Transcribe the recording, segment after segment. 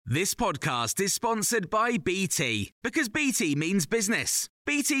This podcast is sponsored by BT, because BT means business.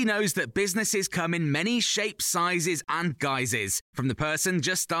 BT knows that businesses come in many shapes, sizes and guises, from the person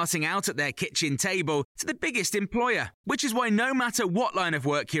just starting out at their kitchen table to the biggest employer, which is why no matter what line of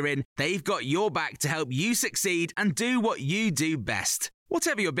work you're in, they've got your back to help you succeed and do what you do best.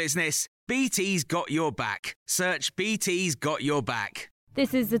 Whatever your business, BT's got your back. Search BT's got your back.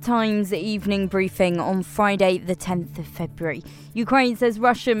 This is the Times evening briefing on Friday, the 10th of February. Ukraine says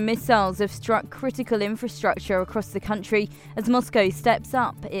Russian missiles have struck critical infrastructure across the country as Moscow steps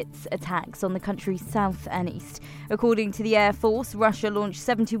up its attacks on the country's south and east. According to the Air Force, Russia launched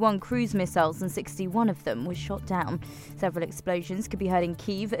 71 cruise missiles and 61 of them were shot down. Several explosions could be heard in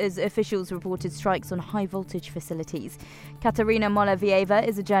Kyiv as officials reported strikes on high-voltage facilities. Katerina Molavieva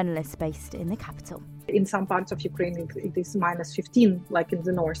is a journalist based in the capital. In some parts of Ukraine, it is minus 15, like in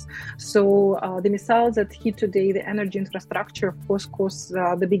the north. So the missiles that hit today the energy infrastructure, of course, cause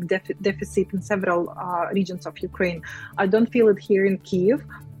the big deficit in several regions of Ukraine. I don't feel it here in Kyiv,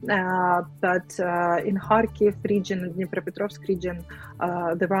 but in Kharkiv region and Dnipropetrovsk region,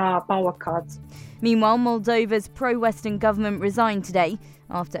 there are power cuts. Meanwhile, Moldova's pro-Western government resigned today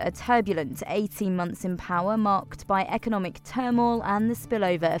after a turbulent 18 months in power marked by economic turmoil and the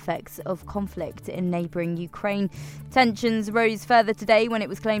spillover effects of conflict in neighbouring Ukraine. Tensions rose further today when it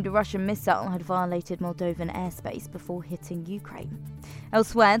was claimed a Russian missile had violated Moldovan airspace before hitting Ukraine.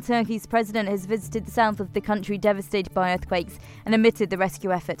 Elsewhere, Turkey's president has visited the south of the country devastated by earthquakes and admitted the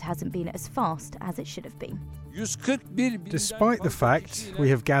rescue effort hasn't been as fast as it should have been. Despite the fact we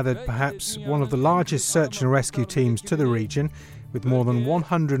have gathered perhaps one of the largest search and rescue teams to the region, with more than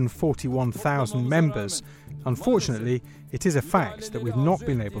 141,000 members, unfortunately, it is a fact that we've not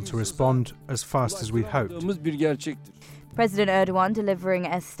been able to respond as fast as we'd hoped. President Erdogan delivering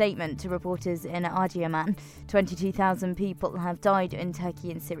a statement to reporters in Adiyaman. 22,000 people have died in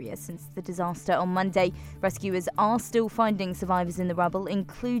Turkey and Syria since the disaster on Monday. Rescuers are still finding survivors in the rubble,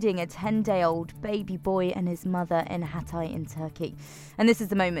 including a 10-day-old baby boy and his mother in Hatay in Turkey. And this is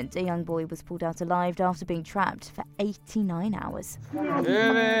the moment a young boy was pulled out alive after being trapped for 89 hours.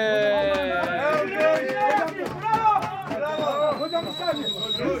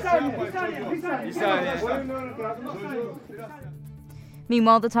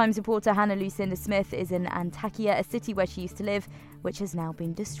 Meanwhile, the Times reporter Hannah Lucinda Smith is in Antakya, a city where she used to live, which has now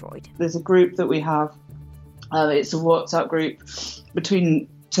been destroyed. There's a group that we have. It's a WhatsApp group between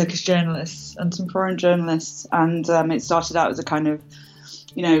Turkish journalists and some foreign journalists, and it started out as a kind of,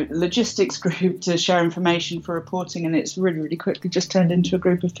 logistics group to share information for reporting, and it's really, really quickly just turned into a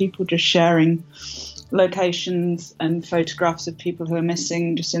group of people just sharing locations and photographs of people who are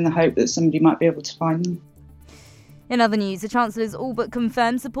missing, just in the hope that somebody might be able to find them. In other news, the Chancellor's all but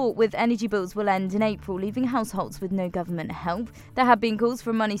confirmed support with energy bills will end in April, leaving households with no government help. There have been calls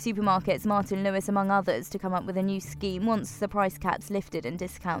from money supermarkets, Martin Lewis among others, to come up with a new scheme once the price caps lifted and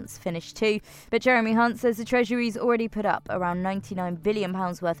discounts finished too. But Jeremy Hunt says the Treasury's already put up around £99 billion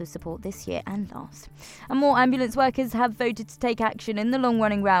worth of support this year and last. And more ambulance workers have voted to take action in the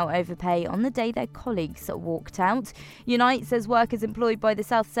long-running row over pay on the day their colleagues walked out. Unite says workers employed by the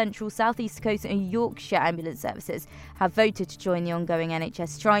South Central, South East Coast and Yorkshire ambulance services have voted to join the ongoing NHS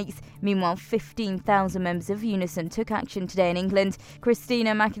strikes. Meanwhile, 15,000 members of Unison took action today in England.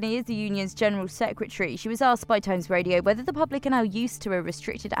 Christina McAnee is the union's General Secretary. She was asked by Times Radio whether the public are now used to a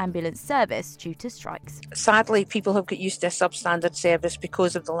restricted ambulance service due to strikes. Sadly, people have got used to a substandard service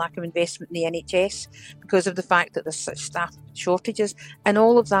because of the lack of investment in the NHS, because of the fact that there's such staff shortages, and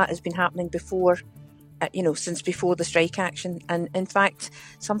all of that has been happening before. Since before the strike action. And in fact,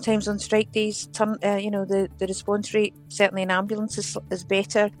 sometimes on strike days, the response rate, certainly in ambulance, is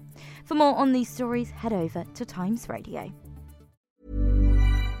better. For more on these stories, head over to Times Radio.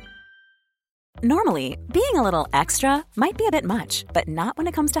 Normally, being a little extra might be a bit much, but not when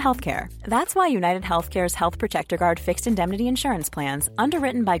it comes to healthcare. That's why United Healthcare's Health Protector Guard fixed indemnity insurance plans,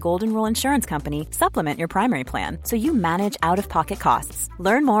 underwritten by Golden Rule Insurance Company, supplement your primary plan so you manage out-of-pocket costs.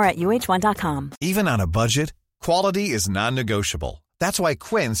 Learn more at UH1.com. Even on a budget, quality is non-negotiable. That's why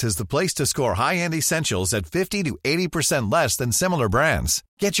Quince is the place to score high-end essentials at 50 to 80% less than similar brands.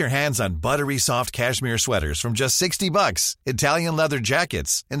 Get your hands on buttery soft cashmere sweaters from just $60, Italian leather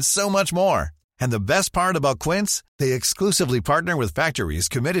jackets, and so much more. And the best part about Quince, they exclusively partner with factories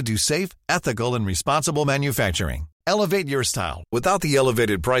committed to safe, ethical, and responsible manufacturing. Elevate your style without the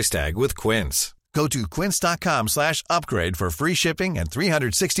elevated price tag with Quince. Go to quince.com/upgrade for free shipping and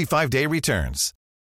 365-day returns.